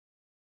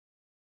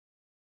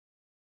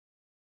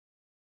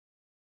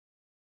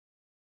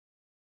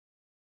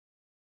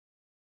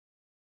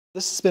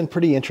This has been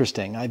pretty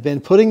interesting. I've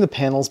been putting the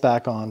panels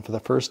back on for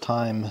the first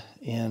time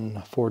in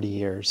 40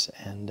 years,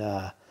 and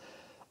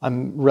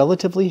I'm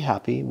relatively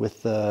happy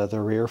with the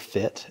rear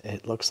fit.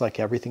 It looks like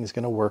everything's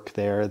going to work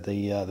there.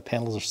 The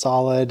panels are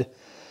solid.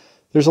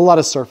 There's a lot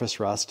of surface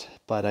rust,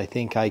 but I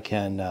think I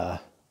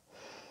can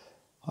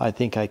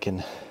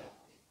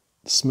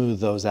smooth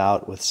those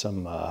out with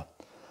some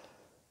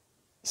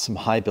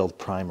high build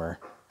primer.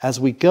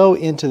 As we go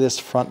into this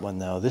front one,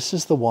 though, this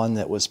is the one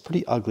that was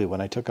pretty ugly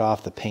when I took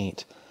off the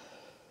paint.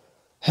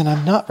 And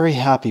I'm not very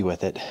happy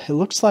with it. It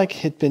looks like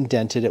it had been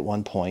dented at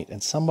one point,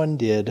 and someone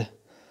did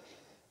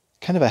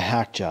kind of a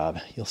hack job.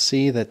 You'll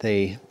see that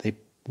they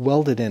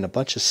welded in a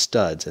bunch of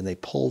studs and they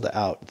pulled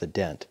out the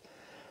dent.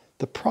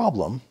 The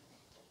problem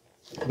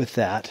with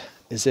that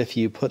is if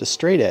you put a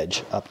straight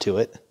edge up to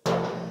it,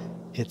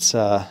 it's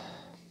got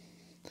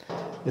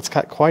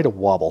quite a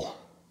wobble.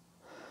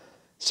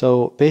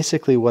 So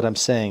basically what I'm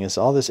saying is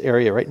all this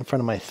area right in front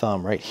of my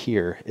thumb right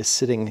here is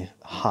sitting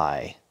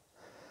high.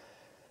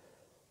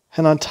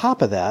 And on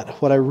top of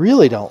that, what I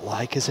really don't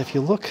like is if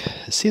you look,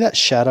 see that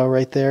shadow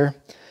right there?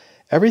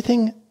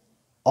 Everything,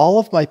 all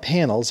of my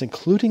panels,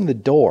 including the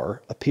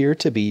door, appear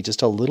to be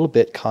just a little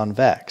bit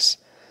convex.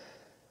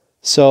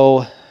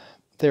 So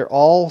they're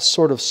all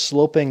sort of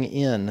sloping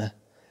in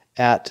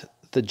at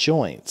the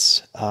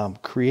joints,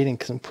 creating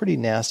some pretty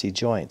nasty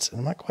joints. And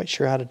I'm not quite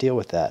sure how to deal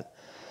with that.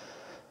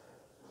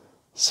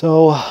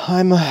 So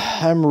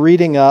I'm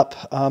reading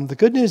up. The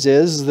good news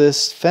is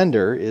this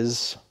fender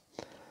is,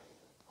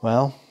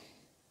 well,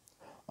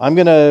 I'm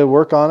going to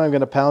work on it. I'm going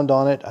to pound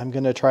on it. I'm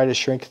going to try to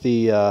shrink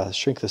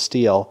the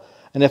steel.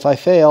 And if I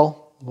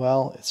fail,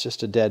 well, it's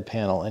just a dead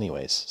panel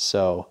anyways.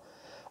 So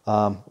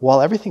while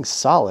everything's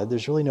solid,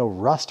 there's really no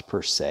rust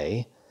per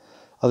se,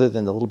 other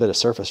than a little bit of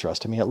surface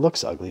rust. I mean, it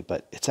looks ugly,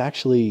 but it's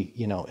actually,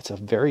 you know, it's a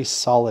very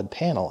solid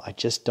panel. I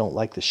just don't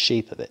like the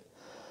shape of it.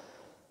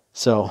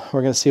 So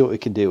we're going to see what we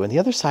can do. And the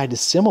other side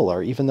is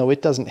similar, even though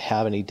it doesn't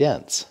have any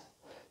dents.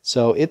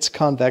 So it's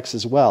convex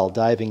as well,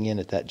 diving in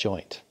at that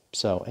joint.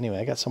 So anyway,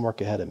 I got some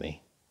work ahead of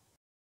me.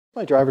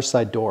 My driver's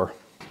side door.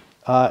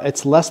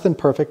 It's less than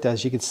perfect,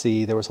 as you can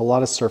see. There was a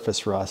lot of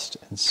surface rust,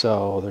 and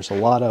so there's a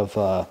lot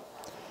of,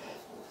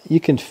 you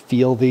can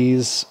feel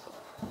these,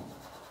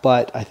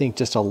 but I think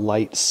just a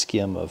light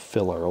skim of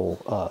filler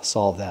will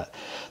solve that.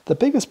 The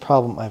biggest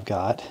problem I've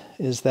got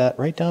is that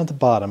right down at the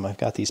bottom, I've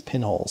got these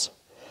pinholes.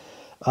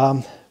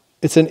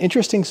 It's an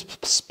interesting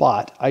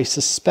spot. I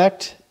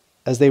suspect,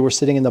 as they were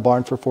sitting in the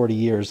barn for 40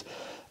 years,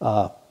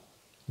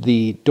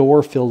 the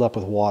door filled up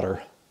with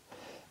water,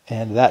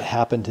 and that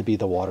happened to be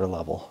the water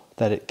level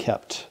that it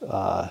kept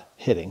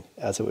hitting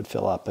as it would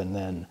fill up and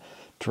then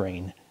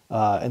drain.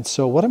 And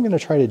so what I'm going to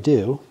try to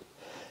do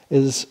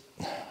is,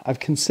 I've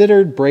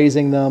considered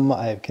brazing them.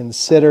 I've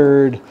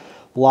considered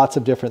lots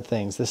of different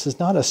things. This is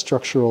not a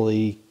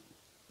structurally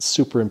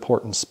super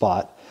important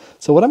spot.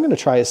 So what I'm going to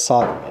try is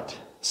soldering it.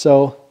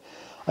 So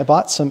I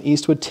bought some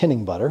Eastwood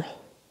tinning butter,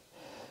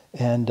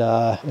 and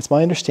it's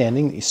my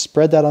understanding that you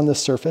spread that on the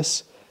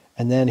surface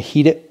and then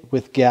heat it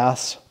with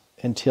gas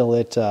until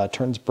it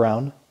turns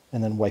brown,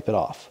 and then wipe it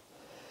off.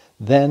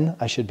 Then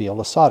I should be able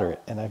to solder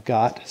it. And I've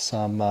got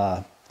some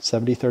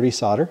 70-30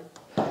 solder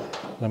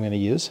that I'm going to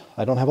use.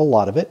 I don't have a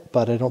lot of it,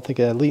 but I don't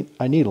think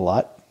I need a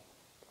lot.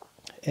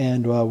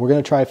 And we're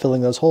going to try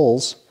filling those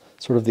holes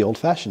sort of the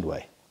old-fashioned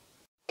way.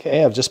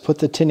 Okay, I've just put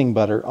the tinning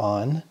butter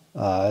on,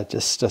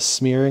 just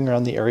smearing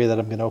around the area that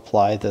I'm going to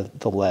apply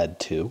the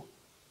lead to.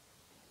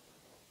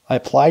 I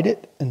applied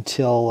it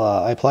until,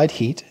 I applied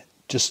heat,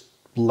 just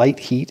light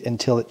heat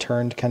until it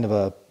turned kind of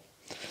a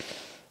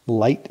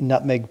light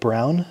nutmeg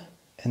brown,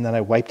 and then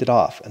I wiped it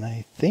off, and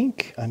I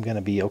think I'm going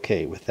to be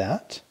okay with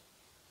that.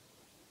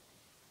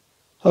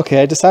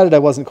 Okay, I decided I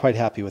wasn't quite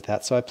happy with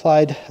that, so I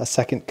applied a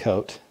second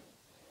coat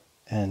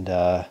and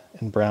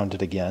browned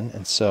it again,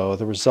 and so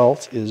the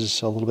result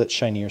is a little bit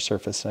shinier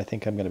surface, and I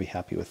think I'm going to be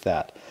happy with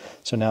that.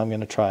 So now I'm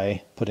going to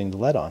try putting the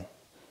lead on.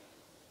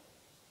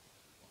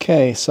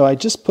 Okay, so I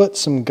just put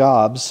some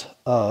gobs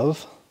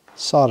of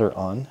solder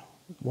on.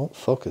 It won't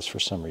focus for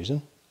some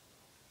reason.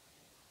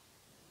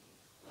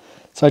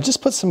 So I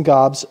just put some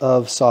gobs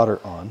of solder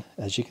on,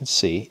 as you can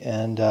see,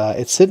 and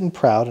it's sitting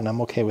proud, and I'm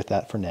okay with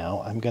that for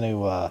now. I'm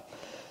going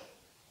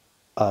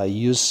to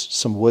use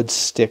some wood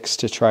sticks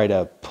to try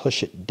to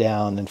push it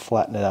down and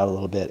flatten it out a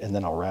little bit, and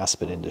then I'll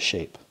rasp it into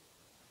shape.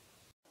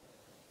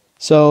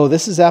 So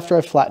this is after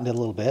I've flattened it a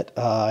little bit.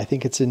 I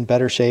think it's in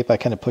better shape. I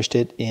kind of pushed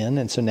it in,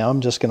 and so now I'm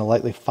just going to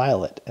lightly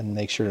file it and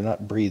make sure to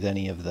not breathe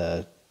any of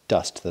the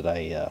dust that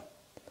I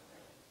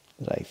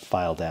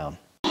file down.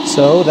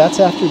 So that's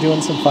after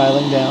doing some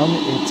filing down.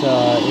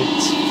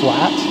 It's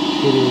flat.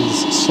 It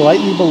is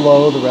slightly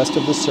below the rest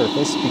of the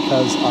surface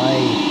because I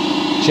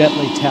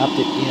gently tapped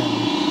it in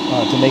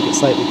to make it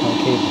slightly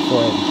concave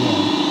before I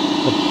began.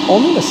 The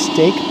only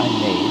mistake I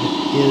made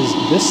is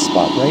this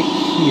spot right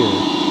here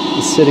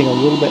is sitting a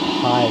little bit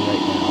high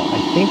right now. I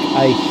think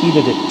I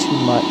heated it too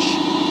much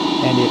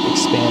and it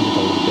expanded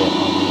a little bit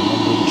on me and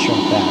then didn't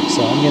shrink back.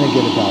 So I'm going to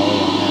get a dolly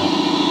on that,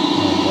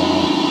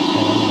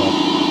 and I'm going to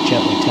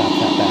gently tap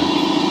that back.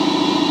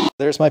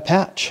 there's my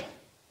patch.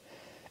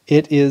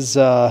 It is,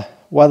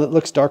 while it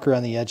looks darker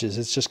on the edges,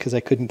 it's just because I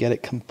couldn't get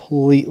it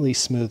completely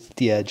smooth at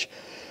the edge.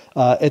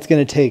 It's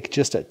going to take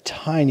just a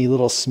tiny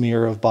little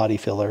smear of body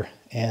filler,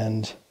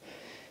 and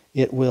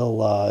it'll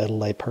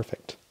lay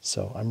perfect.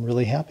 So I'm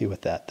really happy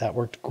with that. That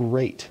worked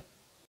great.